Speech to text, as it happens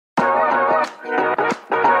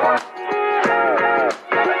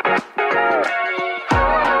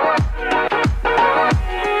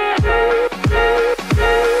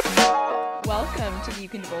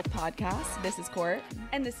This is Court.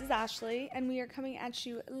 And this is Ashley, and we are coming at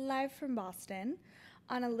you live from Boston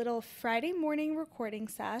on a little Friday morning recording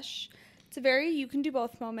sesh. It's a very you can do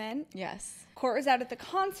both moment. Yes. Court was out at the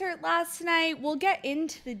concert last night. We'll get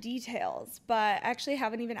into the details, but I actually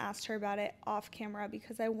haven't even asked her about it off camera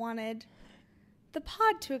because I wanted the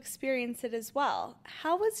pod to experience it as well.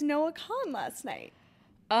 How was Noah Khan last night?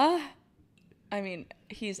 I mean,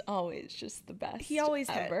 he's always just the best. He always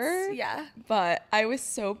ever. hits. Yeah. But I was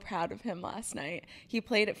so proud of him last night. He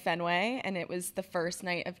played at Fenway, and it was the first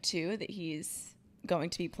night of 2 that he's going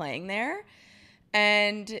to be playing there.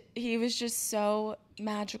 And he was just so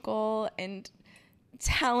magical and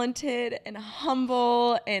talented and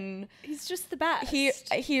humble, and he's just the best.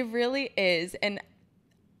 He really is. And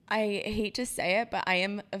I hate to say it, but I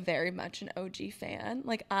am very much an OG fan.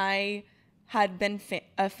 Like, I had been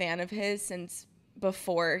a fan of his since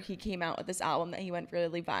before he came out with this album that he went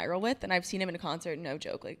really viral with, and I've seen him in a concert, no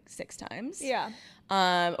joke, like 6 times. Yeah.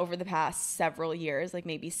 Over the past several years, like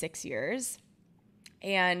maybe 6 years.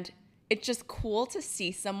 And it's just cool to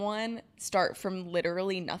see someone start from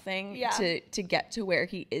literally nothing to get to where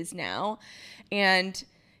he is now. And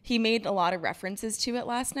he made a lot of references to it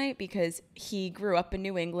last night because he grew up in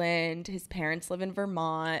New England. His parents live in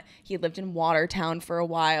Vermont. He lived in Watertown for a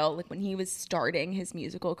while, like when he was starting his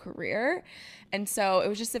musical career. And so it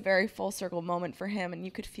was just a very full circle moment for him, and you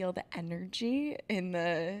could feel the energy in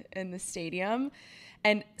the stadium.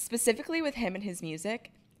 And specifically with him and his music,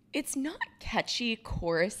 it's not catchy,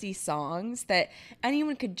 chorusy songs that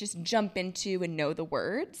anyone could just jump into and know the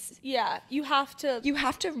words. Yeah, you have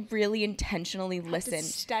to really intentionally listen. To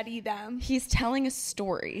study them. He's telling a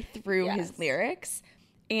story through his lyrics,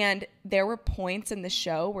 and there were points in the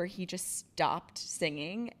show where he just stopped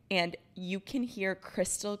singing, and you can hear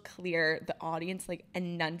crystal clear the audience like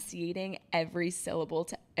enunciating every syllable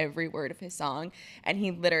to every word of his song, and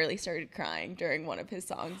he literally started crying during one of his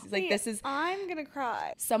songs. He's like, I'm gonna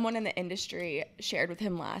cry. Someone in the industry shared with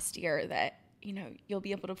him last year that, you know, you'll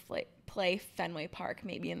be able to play Fenway Park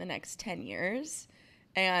maybe in the next 10 years.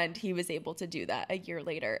 And he was able to do that a year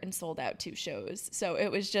later and sold out 2 shows. So it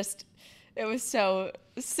was so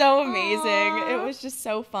amazing. Aww. It was just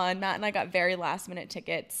so fun. Matt and I got very last minute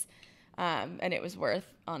tickets. And it was worth,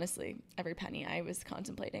 honestly, every penny. I was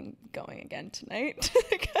contemplating going again tonight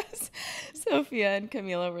because Sophia and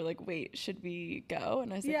Camila were like, wait, should we go?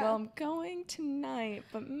 And I was like, well, I'm going tonight,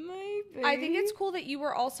 but maybe. I think it's cool that you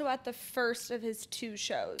were also at the first of his 2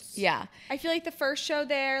 shows. Yeah. I feel like the first show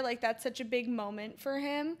there, like, that's such a big moment for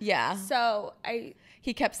him. Yeah. So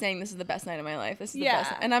he kept saying, this is the best night of my life. This is the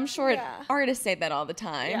best night. And I'm sure artists say that all the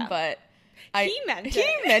time, but he meant it. He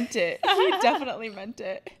meant it. He definitely meant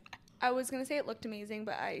it. I was going to say it looked amazing,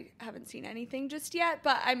 but I haven't seen anything just yet.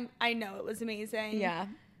 But I know it was amazing. Yeah.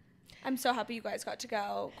 I'm so happy you guys got to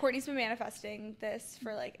go. Courtney's been manifesting this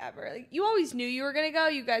for, like, ever. Like, you always knew you were going to go.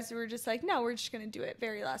 You guys were just like, no, we're just going to do it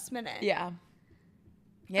very last minute. Yeah.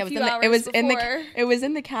 Yeah, it was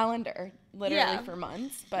in the calendar literally for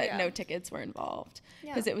months, but no tickets were involved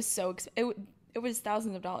because it was so it was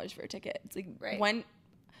thousands of dollars for a ticket. It's like when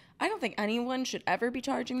I don't think anyone should ever be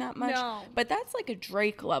charging that much. No. But that's like a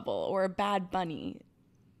Drake level or a Bad Bunny.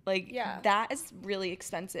 Like, that is really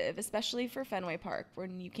expensive, especially for Fenway Park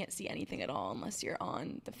when you can't see anything at all unless you're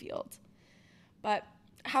on the field. But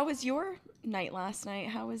how was your night last night?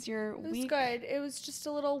 How was your week? It was good. It was just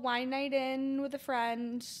a little wine night in with a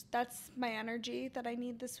friend. That's my energy that I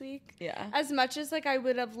need this week. Yeah. As much as, like, I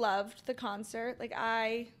would have loved the concert, like,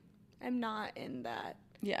 I am not in that.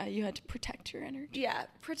 Yeah, you had to protect your energy. Yeah,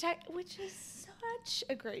 which is such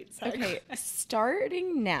a great segue. Okay,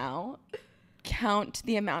 starting now, count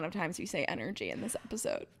the amount of times you say energy in this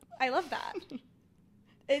episode. I love that.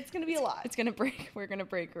 It's going to be a lot. We're going to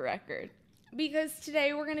break a record. Because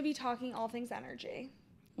today we're going to be talking all things energy.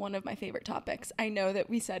 One of my favorite topics. I know that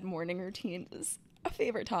we said morning routines is a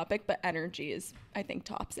favorite topic, but energy is, I think,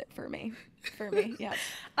 tops it for me. Yeah.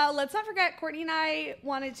 Let's not forget, Courtney and I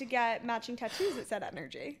wanted to get matching tattoos that said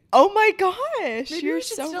energy. Oh my gosh. Maybe we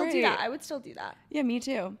should still do that. I would still do that. Yeah, me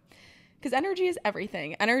too. Because energy is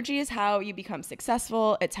everything. Energy is how you become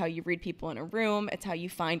successful. It's how you read people in a room. It's how you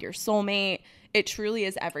find your soulmate. It truly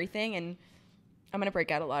is everything. And I'm going to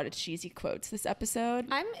break out a lot of cheesy quotes this episode.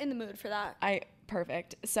 I'm in the mood for that.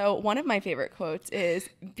 Perfect. So one of my favorite quotes is,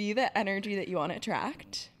 be the energy that you want to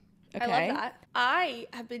attract. Okay. I love that. I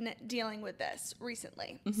have been dealing with this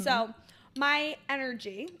recently. Mm-hmm. So my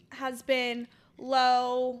energy has been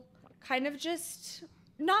low, kind of just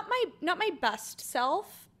not my best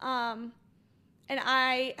self. And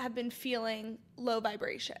I have been feeling low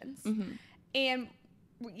vibrations. Mm-hmm. And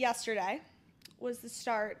yesterday was the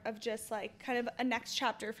start of just like kind of a next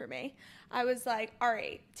chapter for me. I was like, all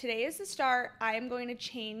right, today is the start. I am going to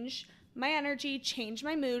change my energy, change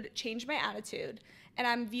my mood, change my attitude. And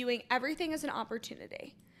I'm viewing everything as an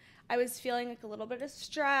opportunity. I was feeling like a little bit of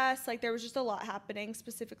stress. Like there was just a lot happening,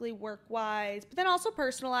 specifically work-wise, but then also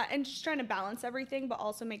personal, and just trying to balance everything, but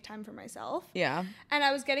also make time for myself. Yeah. And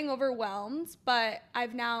I was getting overwhelmed, but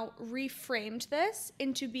I've now reframed this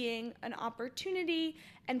into being an opportunity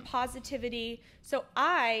and positivity. So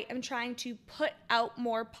I am trying to put out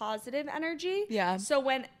more positive energy. Yeah. So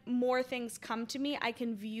when more things come to me, I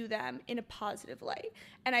can view them in a positive light.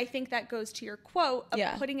 And I think that goes to your quote of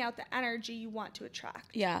putting out the energy you want to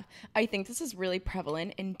attract. Yeah. I think this is really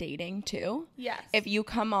prevalent in dating too. Yes. If you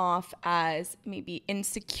come off as maybe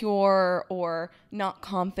insecure or not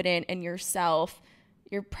confident in yourself,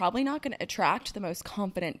 you're probably not going to attract the most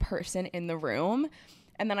confident person in the room.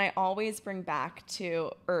 And then I always bring back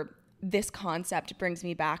to, or this concept brings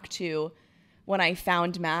me back to when I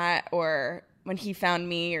found Matt, or when he found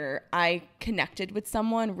me, or I connected with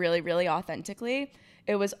someone really, really authentically.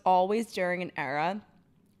 It was always during an era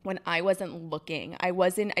when I wasn't looking. I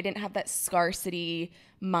didn't have that scarcity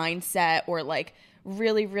mindset or like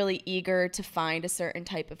really, really eager to find a certain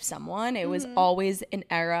type of someone. It was always an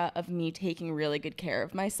era of me taking really good care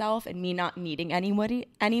of myself and me not needing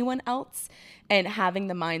anyone else, and having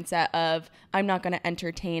the mindset of I'm not going to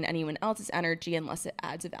entertain anyone else's energy unless it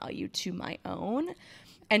adds a value to my own.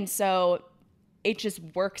 And so it just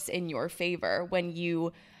works in your favor when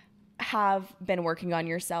you have been working on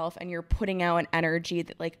yourself and you're putting out an energy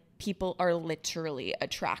that like people are literally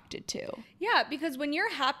attracted to. Yeah, because when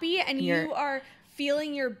you're happy and you are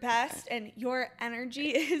feeling your best and your energy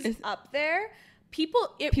is up there,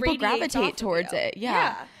 people gravitate towards it.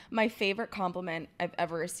 Yeah. My favorite compliment I've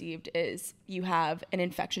ever received is you have an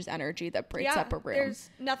infectious energy that breaks up a room. There's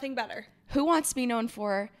nothing better. Who wants to be known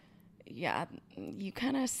for, you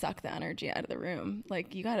kind of suck the energy out of the room.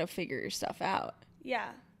 Like you got to figure your stuff out. Yeah.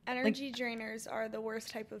 Energy drainers are the worst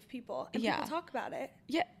type of people. And people talk about it.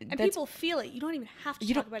 Yeah. And people feel it. You don't even have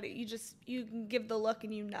to talk about it. You can give the look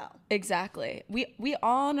and you know. Exactly. We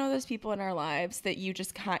all know those people in our lives that you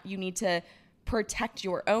need to protect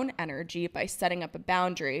your own energy by setting up a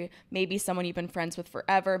boundary. Maybe someone you've been friends with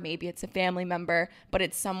forever. Maybe it's a family member, but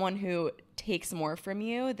it's someone who takes more from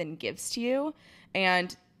you than gives to you.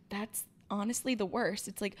 And that's honestly the worst.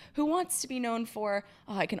 It's like, who wants to be known for,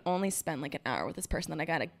 I can only spend like an hour with this person, then I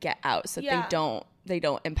gotta get out so they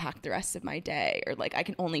don't impact the rest of my day, or like I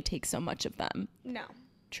can only take so much of them. No.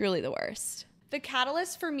 Truly the worst. The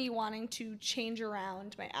catalyst for me wanting to change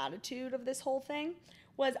around my attitude of this whole thing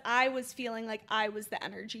was I was feeling like I was the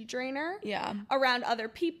energy drainer around other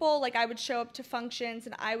people. Like I would show up to functions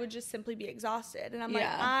and I would just simply be exhausted. And I'm like,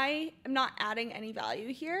 I am not adding any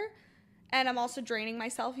value here. And I'm also draining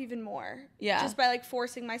myself even more. Yeah. Just by like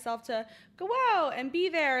forcing myself to go out and be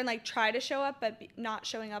there and like try to show up, but not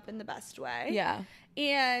showing up in the best way. Yeah.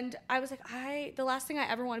 And I was like, the last thing I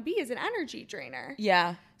ever want to be is an energy drainer.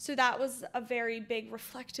 Yeah. So that was a very big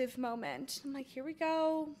reflective moment. I'm like, here we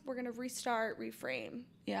go. We're going to restart, reframe,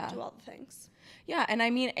 do all the things. Yeah. And I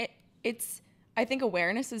mean, I think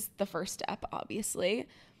awareness is the first step, obviously.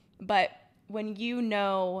 But when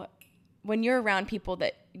you're around people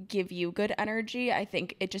that give you good energy, I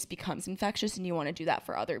think it just becomes infectious and you want to do that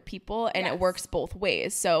for other people. And it works both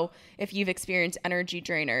ways. So if you've experienced energy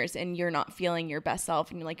drainers and you're not feeling your best self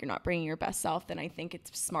and you're not bringing your best self, then I think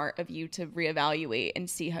it's smart of you to reevaluate and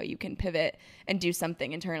see how you can pivot and do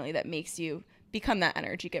something internally that makes you become that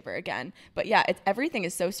energy giver again. But everything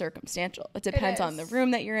is so circumstantial. It depends on the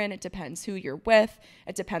room that you're in. It depends who you're with.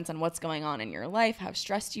 It depends on what's going on in your life, how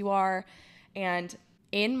stressed you are. And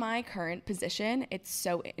in my current position, it's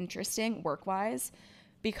so interesting work-wise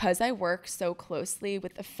because I work so closely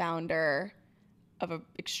with the founder of an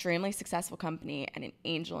extremely successful company and an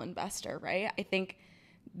angel investor, right? I think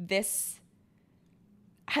this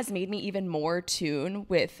has made me even more tuned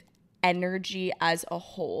with energy as a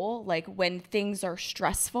whole. Like when things are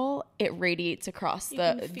stressful, it radiates across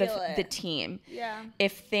the team. Yeah.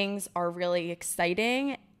 If things are really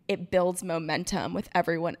exciting, it builds momentum with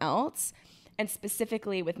everyone else. And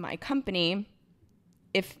specifically with my company,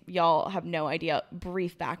 if y'all have no idea,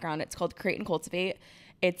 brief background, it's called Create and Cultivate.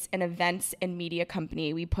 It's an events and media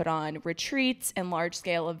company. We put on retreats and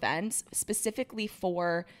large-scale events specifically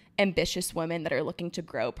for ambitious women that are looking to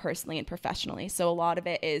grow personally and professionally. So a lot of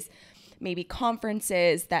it is maybe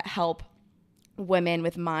conferences that help women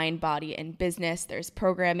with mind, body, and business. There's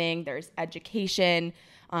programming, there's education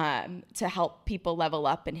to help people level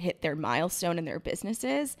up and hit their milestone in their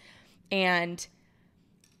businesses. And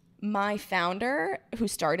my founder, who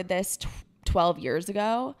started this 12 years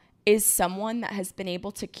ago is someone that has been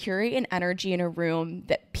able to curate an energy in a room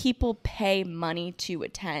that people pay money to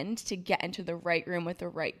attend, to get into the right room with the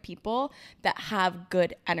right people that have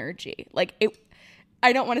good energy. Like,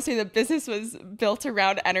 I don't want to say the business was built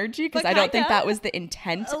around energy, because I don't think that was the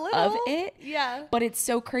intent of it. Yeah. But it's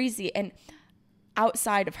so crazy. And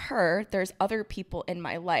outside of her, there's other people in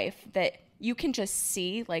my life that you can just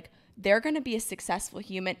see, like, they're going to be a successful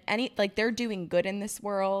human. Like, they're doing good in this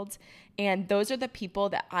world. And those are the people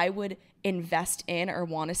that I would invest in or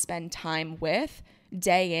want to spend time with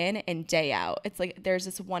day in and day out. It's like, there's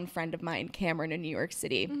this one friend of mine, Cameron, in New York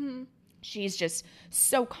City. Mm-hmm. She's just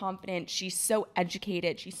so confident. She's so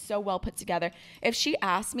educated. She's so well put together. If she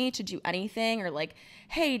asked me to do anything, or like,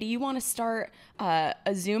 hey, do you want to start a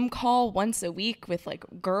Zoom call once a week with like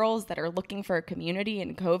girls that are looking for a community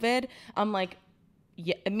in COVID? I'm like,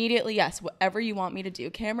 yeah, immediately, yes. Whatever you want me to do,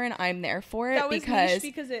 Cameron, I'm there for it. That was niche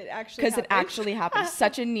because it actually happened.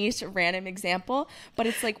 Such a niche, random example. But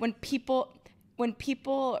it's like when people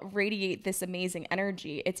radiate this amazing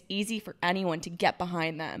energy, it's easy for anyone to get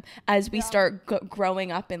behind them. As we start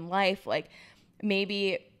growing up in life, like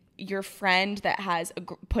maybe your friend that has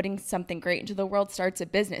putting something great into the world starts a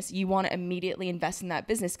business. You want to immediately invest in that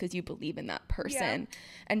business because you believe in that person. Yeah.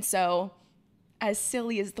 And so, as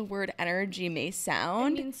silly as the word energy may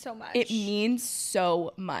sound, it means so much. It means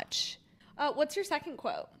so much. What's your second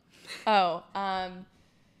quote? Don't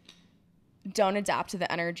adapt to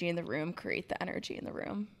the energy in the room, create the energy in the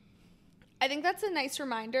room. I think that's a nice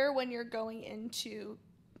reminder when you're going into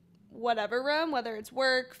whatever room, whether it's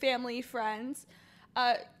work, family, friends,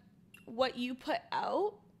 what you put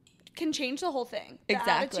out can change the whole thing. The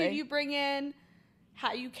attitude you bring in,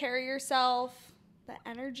 how you carry yourself, the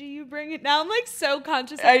energy you bring in. Now I'm like so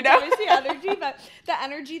conscious of the energy, but the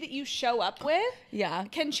energy that you show up with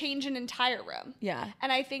can change an entire room. Yeah.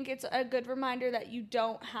 And I think it's a good reminder that you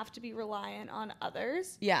don't have to be reliant on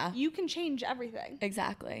others. Yeah. You can change everything.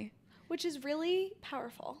 Exactly. Which is really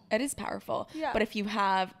powerful. It is powerful. Yeah. But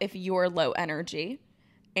if you're low energy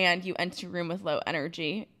and you enter a room with low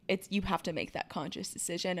energy, you have to make that conscious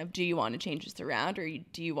decision of, do you want to change this around, or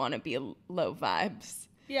do you want to be low vibes?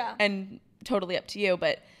 Yeah. And totally up to you,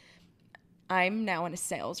 but I'm now in a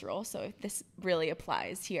sales role, so this really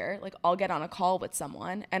applies here. Like, I'll get on a call with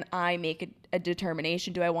someone and I make a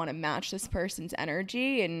determination. Do I want to match this person's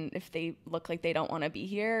energy? And if they look like they don't want to be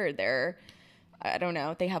here, or I don't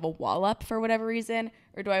know, they have a wall up for whatever reason,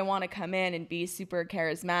 or do I want to come in and be super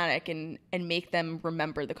charismatic and make them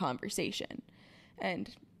remember the conversation? And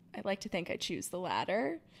I like to think I choose the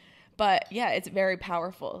latter. But yeah, it's very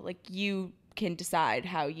powerful. Like, you can decide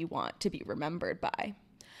how you want to be remembered by.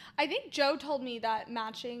 I think Joe told me that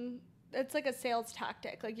matching, it's like a sales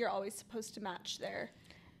tactic. Like, you're always supposed to match their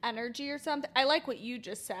energy or something. I like what you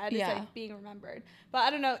just said. It's like being remembered. But I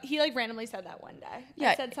don't know. He like randomly said that one day. Yeah.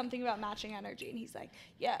 I said something about matching energy, and he's like,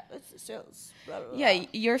 yeah, it's sales. Blah, blah, blah. Yeah,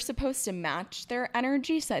 you're supposed to match their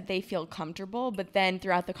energy so that they feel comfortable, but then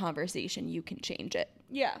throughout the conversation, you can change it.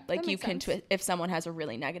 Yeah. Like, you can twist. If someone has a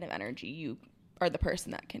really negative energy, you are the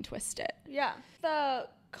person that can twist it. Yeah. The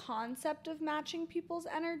concept of matching people's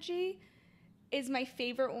energy is my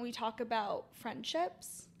favorite when we talk about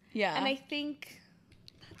friendships. Yeah. And I think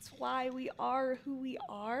that's why we are who we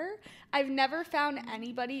are. I've never found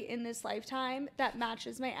anybody in this lifetime that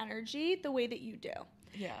matches my energy the way that you do.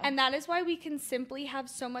 Yeah. And that is why we can simply have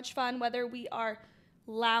so much fun, whether we are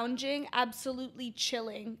lounging, absolutely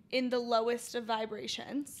chilling in the lowest of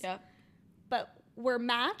vibrations. Yeah. But we're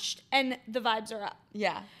matched and the vibes are up.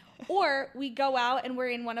 Yeah. Or we go out and we're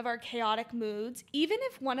in one of our chaotic moods. Even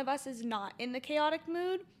if one of us is not in the chaotic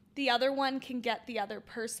mood, the other one can get the other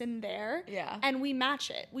person there. Yeah. And we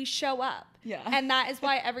match it. We show up. Yeah. And that is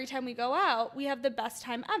why every time we go out, we have the best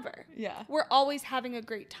time ever. Yeah. We're always having a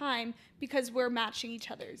great time because we're matching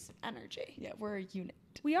each other's energy. Yeah, we're a unit.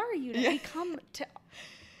 We are a unit. Yeah. We come to...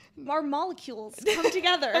 Our molecules come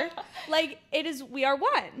together. Like, we are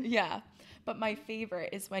one. Yeah. But my favorite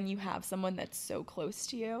is when you have someone that's so close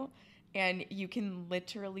to you and you can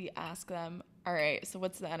literally ask them, all right, so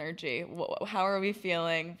what's the energy? How are we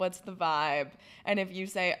feeling? What's the vibe? And if you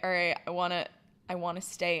say, all right, I want to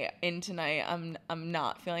stay in tonight. I'm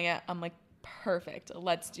not feeling it. I'm like, perfect.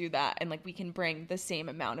 Let's do that. And like, we can bring the same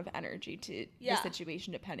amount of energy to the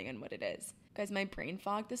situation depending on what it is. Guys, my brain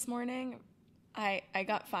fog this morning. I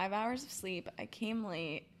got 5 hours of sleep. I came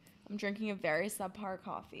late. I'm drinking a very subpar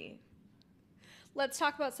coffee. Let's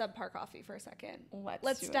talk about subpar coffee for a second.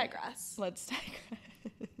 Let's digress. Let's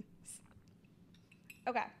digress.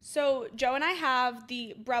 Okay. So Joe and I have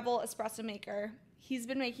the Breville espresso maker. He's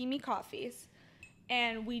been making me coffees.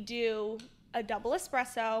 And we do a double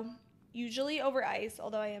espresso usually over ice,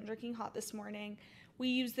 although I am drinking hot this morning. We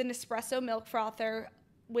use the Nespresso milk frother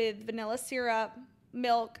with vanilla syrup,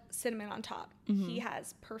 milk, cinnamon on top. He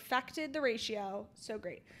has perfected the ratio. So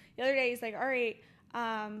great. The other day he's like, all right,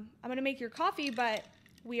 I'm going to make your coffee, but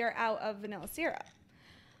we are out of vanilla syrup.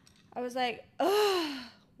 I was like, ugh.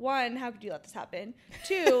 One, how could you let this happen?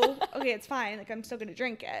 Two, okay, it's fine. Like, I'm still going to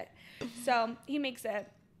drink it. So he makes it,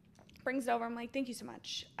 brings it over. I'm like, thank you so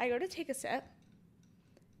much. I go to take a sip.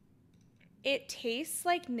 It tastes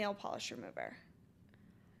like nail polish remover.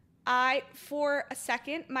 For a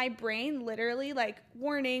second, my brain literally like,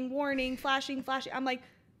 warning, flashing. I'm like,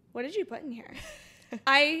 what did you put in here?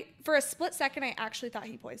 For a split second, I actually thought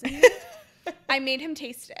he poisoned me. I made him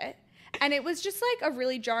taste it. And it was just like a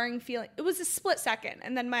really jarring feeling. It was a split second.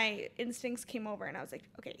 And then my instincts came over and I was like,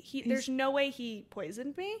 okay, there's no way he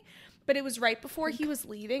poisoned me. But it was right before he was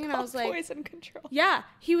leaving. And I was like, poison control. Yeah,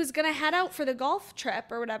 he was going to head out for the golf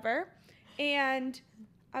trip or whatever. And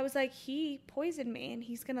I was like, he poisoned me and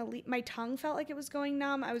he's going to leave. My tongue felt like it was going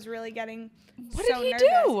numb. I was really getting What so did he nervous.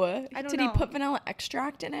 do? I don't know. Did he put vanilla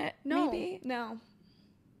extract in it? No, maybe? no.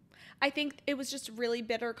 I think it was just really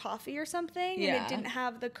bitter coffee or something, and it didn't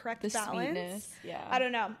have the correct balance. Sweetness, yeah. I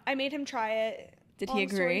don't know. I made him try it. Did he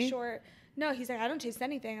agree? Short. No, he's like, I don't taste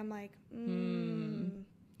anything. I'm like,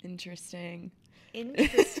 Interesting.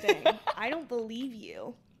 I don't believe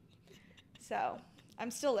you. So I'm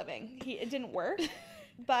still living. It didn't work,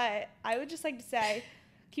 but I would just like to say,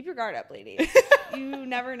 keep your guard up, ladies. You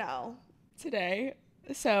never know. Today,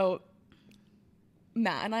 so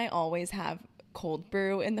Matt and I always have cold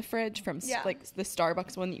brew in the fridge from like the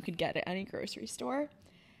Starbucks one that you could get at any grocery store.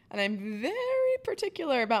 And I'm very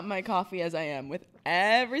particular about my coffee, as I am with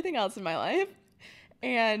everything else in my life.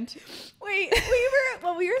 And wait,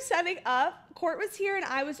 when we were setting up, Court was here and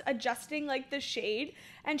I was adjusting like the shade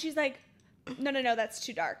and she's like, no, that's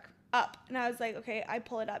too dark. Up. And I was like, okay, I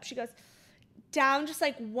pull it up. She goes, down just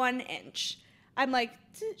like 1 inch. I'm like,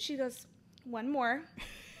 she goes, one more.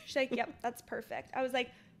 She's like, yep, that's perfect. I was like,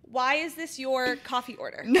 why is this your coffee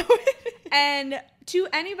order? No. And to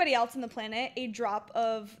anybody else on the planet, a drop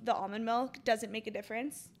of the almond milk doesn't make a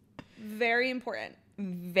difference. Very important.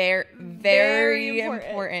 Very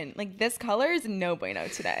important. Like, this color is no bueno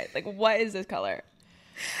today. Like, what is this color?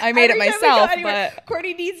 I made it myself, but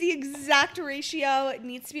Courtney needs the exact ratio. It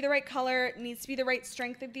needs to be the right color. It needs to be the right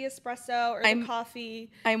strength of the espresso or the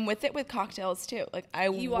coffee. I'm with it with cocktails too. Like, I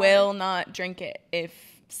will not drink it if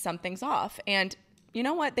something's off. And you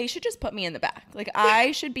know what? They should just put me in the back. Like,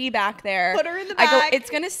 I should be back there. Put her in the back. It's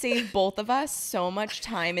going to save both of us so much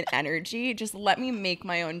time and energy. Just let me make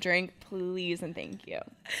my own drink, please, and thank you.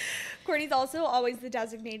 Courtney's also always the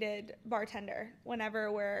designated bartender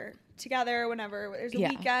whenever we're together, whenever there's a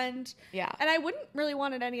weekend. Yeah. And I wouldn't really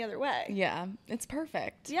want it any other way. Yeah. It's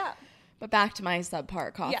perfect. Yeah. But back to my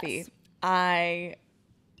subpar coffee. Yes. I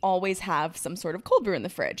always have some sort of cold brew in the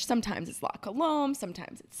fridge. Sometimes it's La Colombe,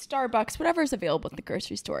 sometimes it's Starbucks, whatever's available at the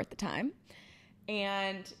grocery store at the time.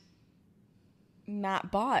 And Matt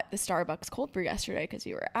bought the Starbucks cold brew yesterday because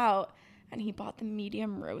we were out, and he bought the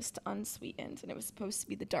medium roast unsweetened, and it was supposed to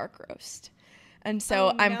be the dark roast. And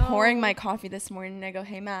so I'm pouring my coffee this morning, and I go,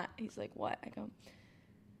 hey, Matt. He's like, what? I go,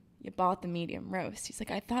 you bought the medium roast. He's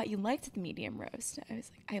like, I thought you liked the medium roast. I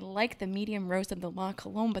was like, I like the medium roast of the La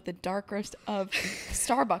Colombe, but the dark roast of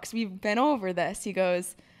Starbucks. We've been over this. He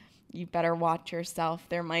goes, you better watch yourself.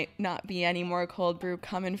 There might not be any more cold brew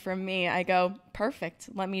coming from me. I go, perfect.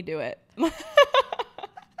 Let me do it.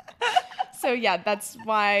 So yeah, that's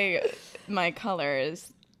why my color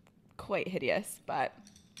is quite hideous, but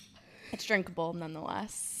it's drinkable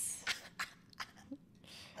nonetheless.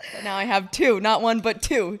 But now I have two, not one, but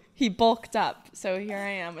two. He bulked up. So here I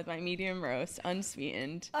am with my medium roast,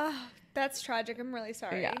 unsweetened. That's tragic. I'm really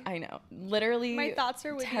sorry. Yeah, I know. Literally my thoughts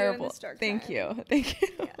are with terrible. You in this dark Thank time. you.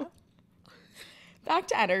 Yeah. Back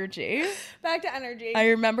to energy. I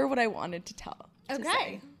remember what I wanted to tell. Okay.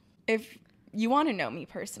 Say. If you want to know me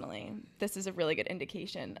personally, this is a really good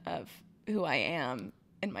indication of who I am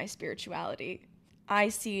in my spirituality. I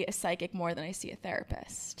see a psychic more than I see a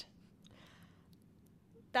therapist.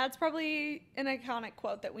 That's probably an iconic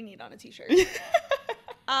quote that we need on a t-shirt.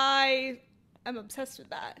 I am obsessed with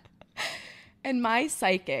that. And my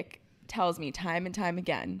psychic tells me time and time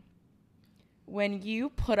again, when you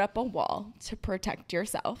put up a wall to protect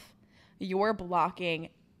yourself, you're blocking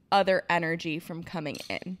other energy from coming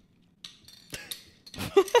in.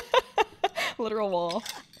 Literal wall.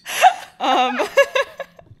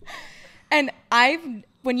 And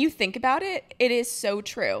when you think about it, it is so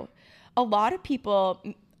true. A lot of people,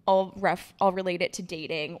 I'll relate it to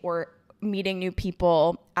dating or meeting new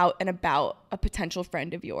people out and about, a potential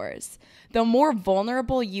friend of yours. The more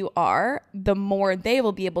vulnerable you are, the more they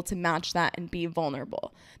will be able to match that and be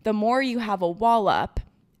vulnerable. The more you have a wall up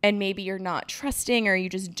and maybe you're not trusting or you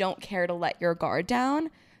just don't care to let your guard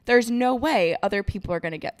down, there's no way other people are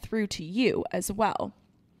going to get through to you as well.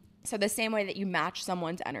 So the same way that you match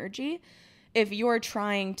someone's energy, if you're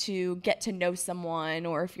trying to get to know someone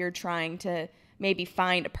or if you're trying to maybe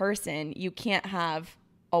find a person, you can't have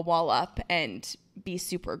a wall up and be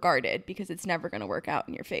super guarded because it's never going to work out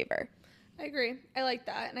in your favor. I agree. I like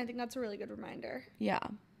that. And I think that's a really good reminder. Yeah.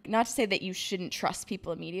 Not to say that you shouldn't trust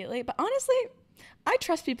people immediately, but honestly, I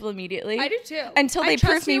trust people immediately. I do too. Until they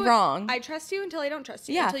prove me wrong. I trust you until I don't trust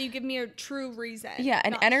you. Yeah. Until you give me a true reason. Yeah.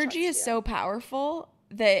 And energy is so powerful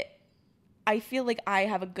that I feel like I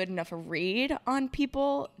have a good enough read on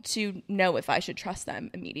people to know if I should trust them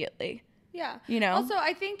immediately. Yeah. You know? Also,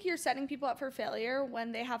 I think you're setting people up for failure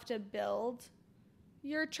when they have to build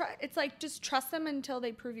your trust. It's like, just trust them until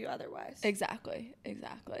they prove you otherwise. Exactly.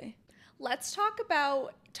 Let's talk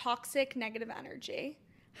about toxic negative energy,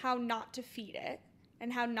 how not to feed it,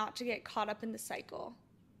 and how not to get caught up in the cycle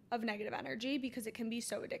of negative energy because it can be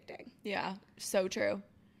so addicting. Yeah. So true.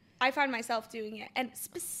 I find myself doing it, and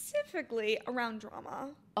specifically around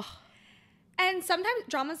drama. Ugh. And sometimes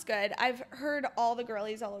drama's good. I've heard all the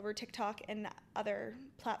girlies all over TikTok and other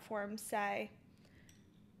platforms say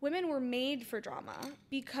women were made for drama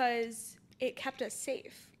because it kept us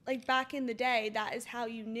safe. Like back in the day, that is how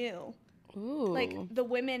you knew. Ooh. Like the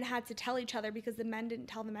women had to tell each other because the men didn't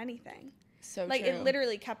tell them anything. So like true. It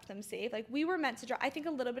literally kept them safe. Like we were meant to I think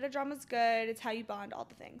a little bit of drama's good. It's how you bond, all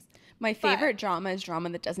the things. My favorite drama is drama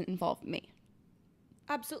that doesn't involve me.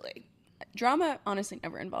 Absolutely. Drama honestly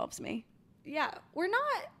never involves me. Yeah, we're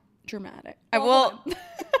not dramatic.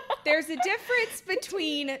 There's a difference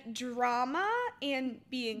between drama and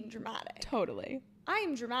being dramatic. Totally. I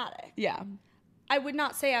am dramatic. Yeah. I would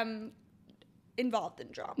not say I'm involved in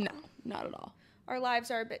drama. No, not at all. Our lives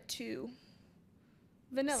are a bit too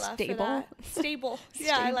vanilla. Stable. For that. Stable.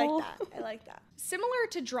 Yeah, I like that. Similar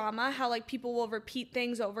to drama, how like people will repeat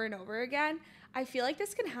things over and over again. I feel like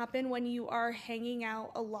this can happen when you are hanging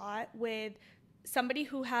out a lot with somebody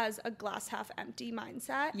who has a glass half empty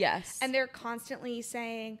mindset. Yes. And they're constantly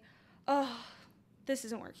saying, oh, this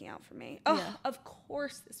isn't working out for me. Oh, yeah. Of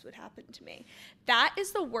course this would happen to me. That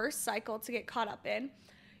is the worst cycle to get caught up in.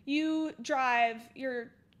 You drive, you're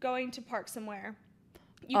going to park somewhere.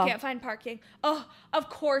 You can't find parking. Oh, of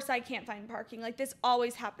course I can't find parking. Like this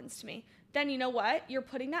always happens to me. Then you know what? You're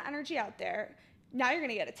putting that energy out there. Now you're going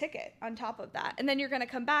to get a ticket on top of that. And then you're going to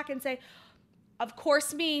come back and say, of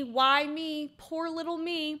course me, why me, poor little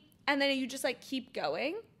me. And then you just like keep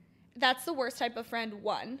going. That's the worst type of friend,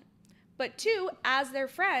 one. But two, as their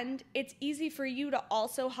friend, it's easy for you to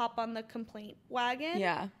also hop on the complaint wagon.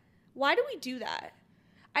 Yeah. Why do we do that?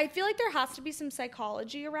 I feel like there has to be some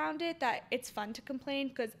psychology around it that it's fun to complain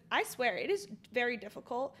because I swear it is very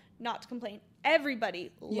difficult not to complain.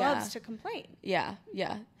 Everybody loves to complain. Yeah.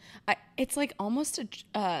 It's like almost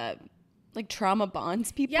a like trauma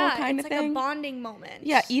bonds people kind of thing. Yeah, it's like a bonding moment.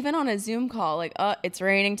 Yeah, even on a Zoom call, like, it's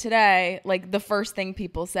raining today. Like the first thing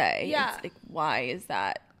people say. Yeah. It's like, why is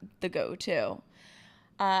that the go-to?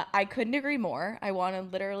 I couldn't agree more. I want to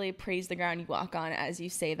literally praise the ground you walk on as you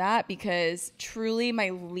say that because truly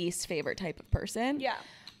my least favorite type of person. Yeah.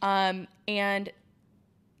 And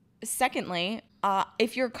secondly,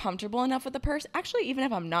 if you're comfortable enough with the person, actually, even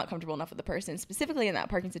if I'm not comfortable enough with the person, specifically in that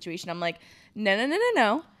parking situation, I'm like,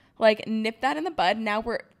 no. Like, nip that in the bud. Now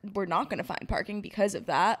we're not going to find parking because of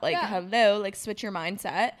that. Like, hello, like, switch your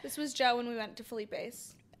mindset. This was Joe when we went to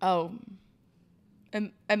Felipe's. Oh,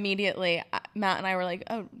 immediately, Matt and I were like,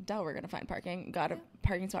 oh, duh, we're going to find parking. Got a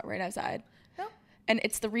parking spot right outside. Yeah. And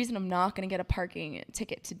it's the reason I'm not going to get a parking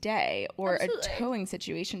ticket today or a towing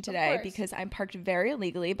situation today because I'm parked very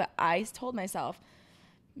illegally. But I told myself,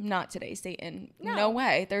 not today, Satan. No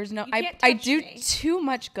way. There's no. I do too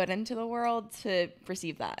much good into the world to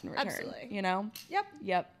receive that in return. Absolutely. You know.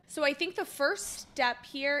 Yep. So I think the first step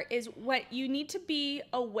here is what you need to be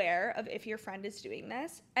aware of if your friend is doing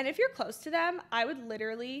this, and if you're close to them, I would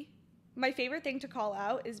literally. My favorite thing to call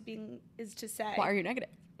out is to say, why are you negative?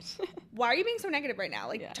 Why are you being so negative right now?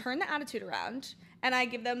 Like, turn the attitude around. And I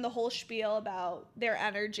give them the whole spiel about their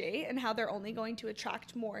energy and how they're only going to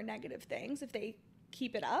attract more negative things if they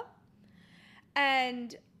keep it up.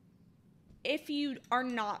 And if you are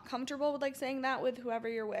not comfortable with like saying that with whoever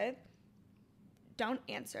you're with, don't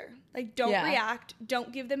answer. Like, don't react.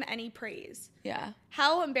 Don't give them any praise. Yeah.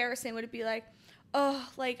 How embarrassing would it be like, oh,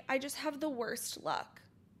 like I just have the worst luck.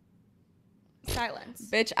 silence.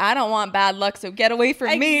 Bitch, I don't want bad luck, so get away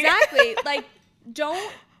from me. Exactly. Like,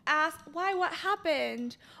 don't ask, why, what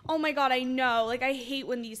happened? Oh my God, I know. Like, I hate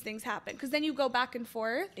when these things happen. Because then you go back and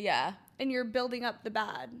forth. Yeah. And you're building up the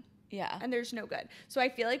bad. Yeah. And there's no good. So I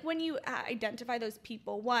feel like when you identify those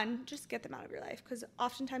people, one, just get them out of your life. Because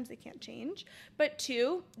oftentimes they can't change. But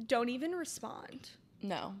two, don't even respond.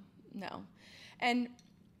 No. And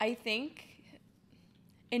I think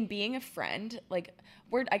in being a friend, like,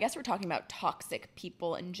 I guess we're talking about toxic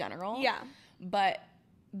people in general. Yeah. But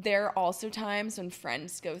there are also times when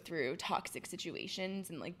friends go through toxic situations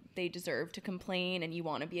and, like, they deserve to complain and you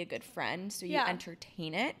want to be a good friend, so you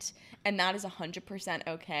entertain it. And that is 100%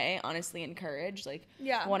 okay, honestly encouraged. Like,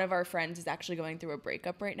 one of our friends is actually going through a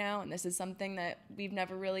breakup right now, and this is something that we've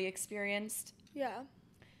never really experienced. Yeah.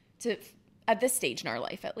 At this stage in our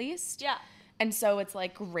life, at least. Yeah. And so it's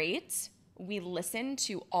like, great. We listened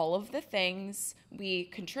to all of the things. We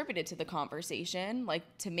contributed to the conversation, like,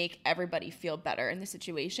 to make everybody feel better in the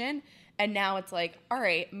situation. And now it's like, all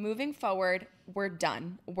right, moving forward, we're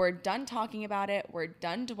done. We're done talking about it. We're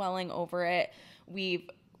done dwelling over it. We've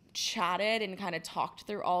chatted and kind of talked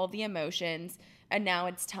through all of the emotions. And now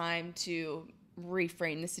it's time to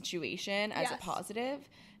reframe the situation as a positive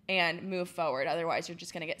and move forward. Otherwise, you're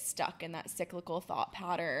just going to get stuck in that cyclical thought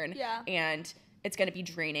pattern. Yeah. And it's going to be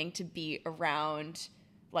draining to be around,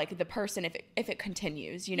 like, the person if it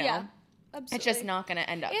continues, you know? Yeah, absolutely. It's just not going to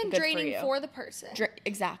end up and good draining for the person.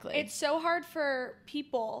 Exactly. It's so hard for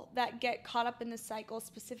people that get caught up in this cycle,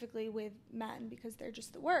 specifically with men, because they're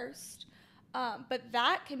just the worst. But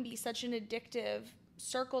that can be such an addictive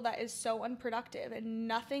circle that is so unproductive, and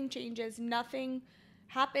nothing changes, nothing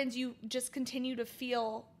happens. You just continue to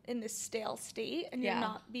feel in this stale state, and you're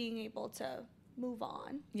not being able to move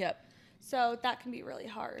on. Yep. So that can be really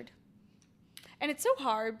hard. And it's so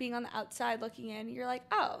hard being on the outside looking in. You're like,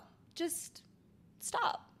 oh, just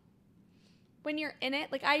stop. When you're in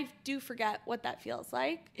it, like, I do forget what that feels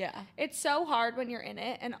like. Yeah. It's so hard when you're in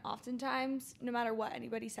it. And oftentimes, no matter what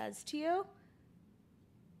anybody says to you,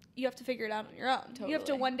 you have to figure it out on your own. Totally. You have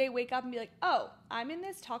to one day wake up and be like, oh, I'm in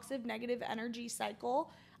this toxic negative energy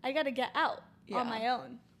cycle. I got to get out on my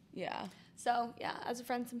own. Yeah. So, yeah, as a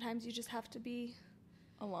friend, sometimes you just have to be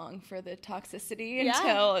along for the toxicity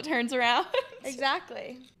until it turns around.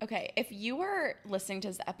 Exactly. Okay, if you were listening to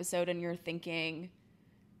this episode and you're thinking,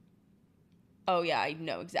 oh yeah, I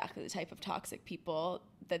know exactly the type of toxic people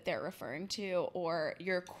that they're referring to, or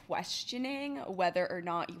you're questioning whether or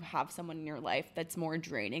not you have someone in your life that's more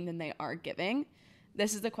draining than they are giving,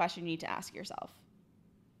 this is the question you need to ask yourself.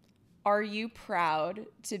 Are you proud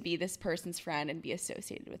to be this person's friend and be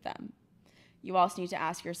associated with them? You also need to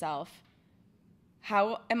ask yourself,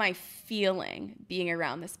 how am I feeling being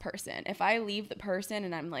around this person? If I leave the person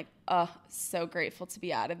and I'm like, oh, so grateful to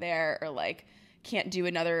be out of there, or like can't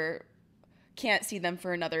see them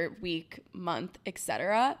for another week, month,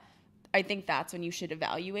 etc., I think that's when you should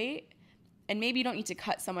evaluate. And maybe you don't need to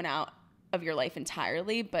cut someone out of your life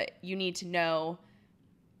entirely, but you need to know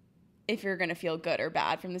if you're going to feel good or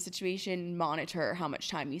bad from the situation, monitor how much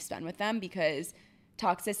time you spend with them, because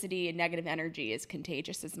toxicity and negative energy is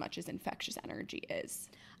contagious as much as infectious energy is.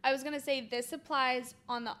 I was going to say this applies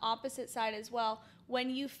on the opposite side as well. When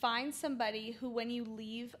you find somebody who, when you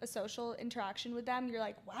leave a social interaction with them, you're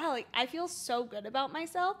like, wow, like, I feel so good about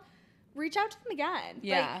myself, reach out to them again.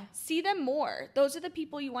 Yeah. Like, see them more. Those are the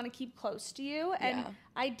people you want to keep close to you. And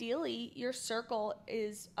ideally, your circle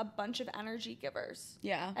is a bunch of energy givers.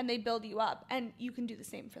 Yeah. And they build you up. And you can do the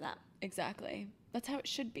same for them. Exactly. That's how it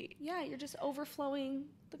should be. Yeah, you're just overflowing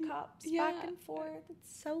the cups back and forth.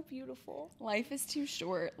 It's so beautiful. Life is too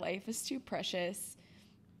short. Life is too precious.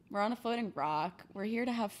 We're on a floating rock. We're here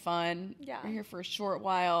to have fun. Yeah. We're here for a short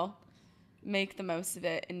while. Make the most of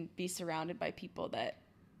it and be surrounded by people that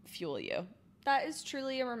fuel you. That is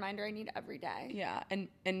truly a reminder I need every day. Yeah, and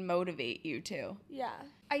motivate you too. Yeah.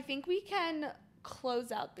 I think we can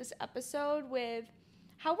close out this episode with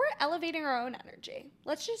how we're elevating our own energy.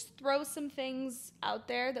 Let's just throw some things out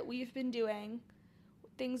there that we've been doing,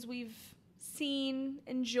 things we've seen,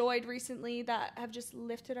 enjoyed recently that have just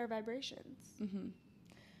lifted our vibrations. Mm-hmm.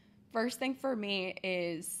 First thing for me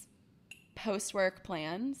is post-work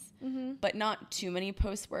plans, but not too many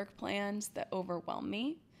post-work plans that overwhelm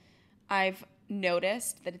me. I've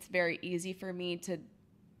noticed that it's very easy for me to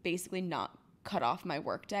basically not cut off my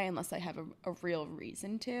workday unless I have a real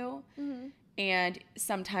reason to. Mm-hmm. And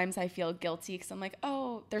sometimes I feel guilty because I'm like,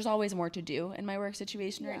 oh, there's always more to do in my work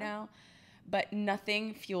situation right now. But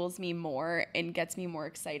nothing fuels me more and gets me more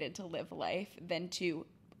excited to live life than to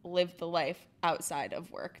live the life outside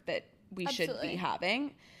of work that we should be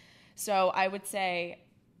having. So I would say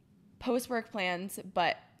post-work plans,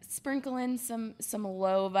 but sprinkle in some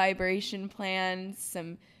low vibration plans,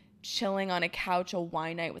 some chilling on a couch, a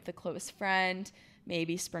wine night with a close friend,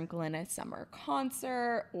 maybe sprinkle in a summer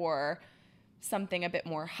concert or something a bit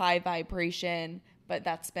more high vibration. But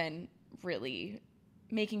that's been really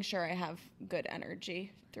making sure I have good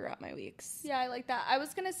energy throughout my weeks. Yeah, I like that. I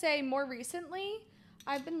was going to say more recently,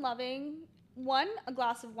 I've been loving a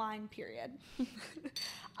glass of wine, period.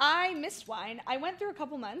 I missed wine. I went through a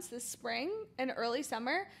couple months this spring and early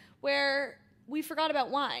summer where we forgot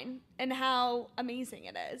about wine and how amazing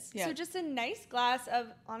it is. Yeah. So just a nice glass of,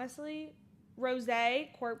 honestly,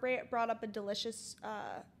 rosé. Court brought up a delicious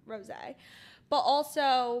rosé. But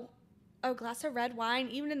also a glass of red wine,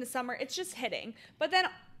 even in the summer, it's just hitting. But then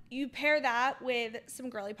you pair that with some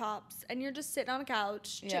girly pops and you're just sitting on a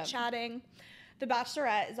couch, chit-chatting. The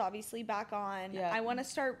Bachelorette is obviously back on. Yeah. I want to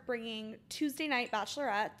start bringing Tuesday night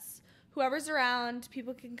bachelorettes. Whoever's around,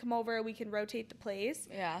 people can come over. We can rotate the place.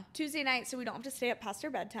 Yeah. Tuesday night, so we don't have to stay up past our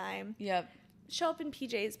bedtime. Yep. Show up in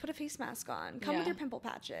PJs, put a face mask on, come with your pimple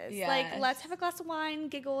patches. Yes. Like, let's have a glass of wine,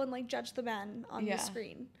 giggle, and, like, judge the men on the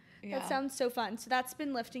screen. Yeah. That sounds so fun. So that's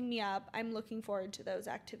been lifting me up. I'm looking forward to those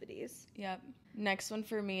activities. Yep. Next one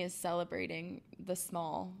for me is celebrating the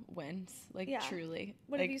small wins, truly.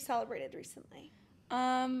 What have you celebrated recently?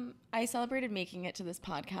 I celebrated making it to this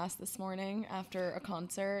podcast this morning after a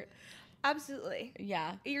concert. Absolutely.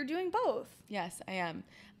 Yeah. You're doing both. Yes, I am.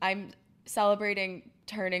 I'm celebrating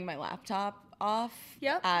turning my laptop off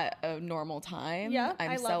at a normal time. Yeah,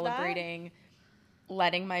 I'm celebrating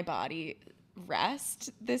letting my body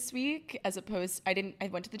rest this week as opposed I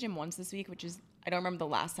went to the gym once this week, which is I don't remember the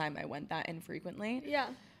last time I went that infrequently. Yeah.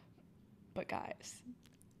 But guys,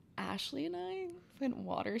 Ashley and I went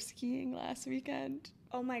water skiing last weekend.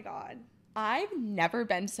 Oh my God. I've never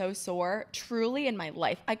been so sore truly in my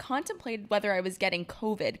life. I contemplated whether I was getting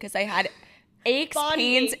COVID because I had aches,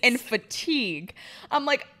 pains, and fatigue. I'm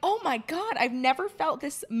like, oh my God, I've never felt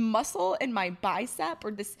this muscle in my bicep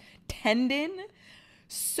or this tendon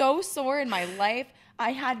so sore in my life.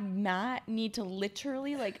 I had Matt need to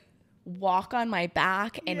literally walk on my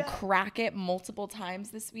back and crack it multiple times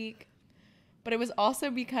this week. But it was also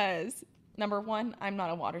because, number one, I'm not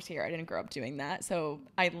a water skier. I didn't grow up doing that. So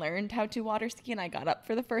I learned how to water ski and I got up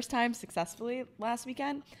for the first time successfully last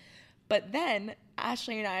weekend. But then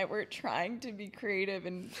Ashley and I were trying to be creative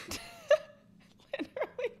and literally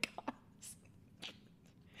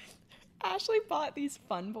Ashley bought these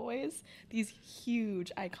Fun Boys, these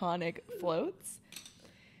huge iconic floats.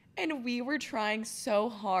 And we were trying so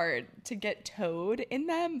hard to get towed in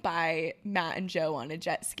them by Matt and Joe on a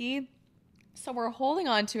jet ski. So we're holding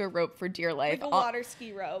on to a rope for dear life. Like a water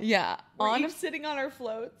ski rope. Yeah. We're sitting on our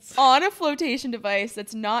floats. On a flotation device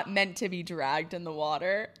that's not meant to be dragged in the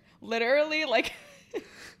water. Literally, the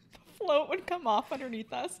float would come off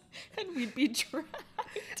underneath us and we'd be dragged.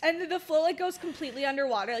 And the float, goes completely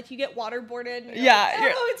underwater. You get waterboarded. And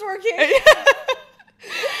it's working.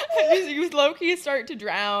 You low-key start to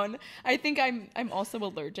drown. I think I'm also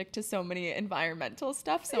allergic to so many environmental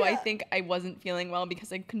stuff, so I think I wasn't feeling well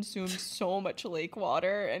because I consumed so much lake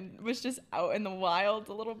water and was just out in the wild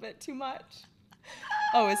a little bit too much.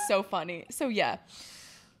 Oh, it's so funny. So yeah,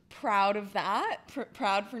 proud of that.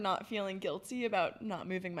 Proud for not feeling guilty about not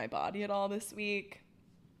moving my body at all this week.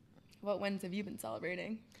 What wins have you been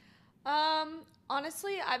celebrating?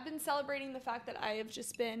 Honestly, I've been celebrating the fact that I have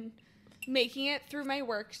just been making it through my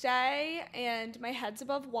work day and my head's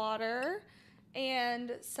above water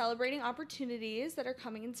and celebrating opportunities that are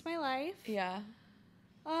coming into my life. Yeah.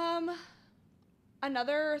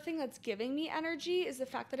 Another thing that's giving me energy is the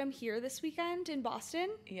fact that I'm here this weekend in Boston.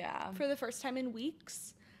 Yeah. For the first time in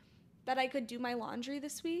weeks. That I could do my laundry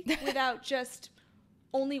this week without just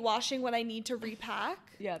only washing what I need to repack.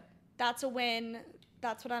 Yep. That's a win.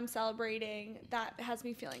 That's what I'm celebrating. That has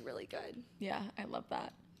me feeling really good. Yeah, I love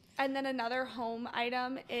that. And then another home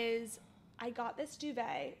item is I got this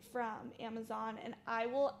duvet from Amazon, and I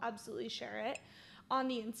will absolutely share it on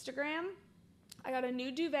the Instagram. I got a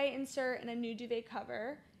new duvet insert and a new duvet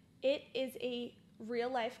cover. It is a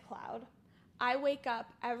real-life cloud. I wake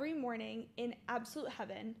up every morning in absolute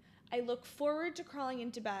heaven. I look forward to crawling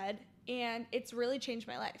into bed, and it's really changed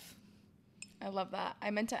my life. I love that.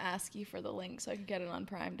 I meant to ask you for the link so I could get it on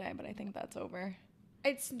Prime Day, but I think that's over.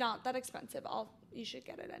 It's not that expensive. You should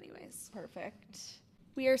get it anyways. Perfect.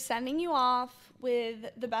 We are sending you off with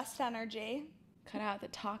the best energy. Cut out the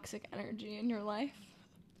toxic energy in your life.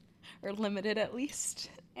 Or limit it at least.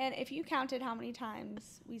 And if you counted how many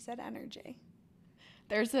times we said energy.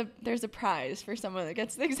 There's a prize for someone that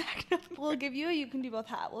gets the exact number. We'll give you a You Can Do Both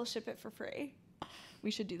hat. We'll ship it for free.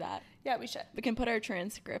 We should do that. Yeah, we should. We can put our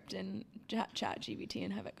transcript in ChatGPT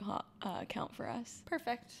and have it count for us.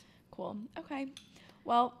 Perfect. Cool. Okay.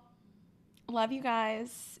 Well, love you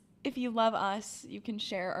guys. If you love us, you can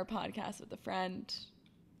share our podcast with a friend.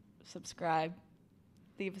 Subscribe.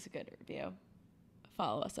 Leave us a good review.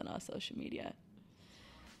 Follow us on our social media.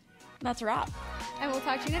 And that's a wrap. And we'll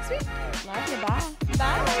talk to you next week. Love you. Bye.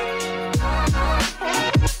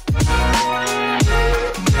 Bye.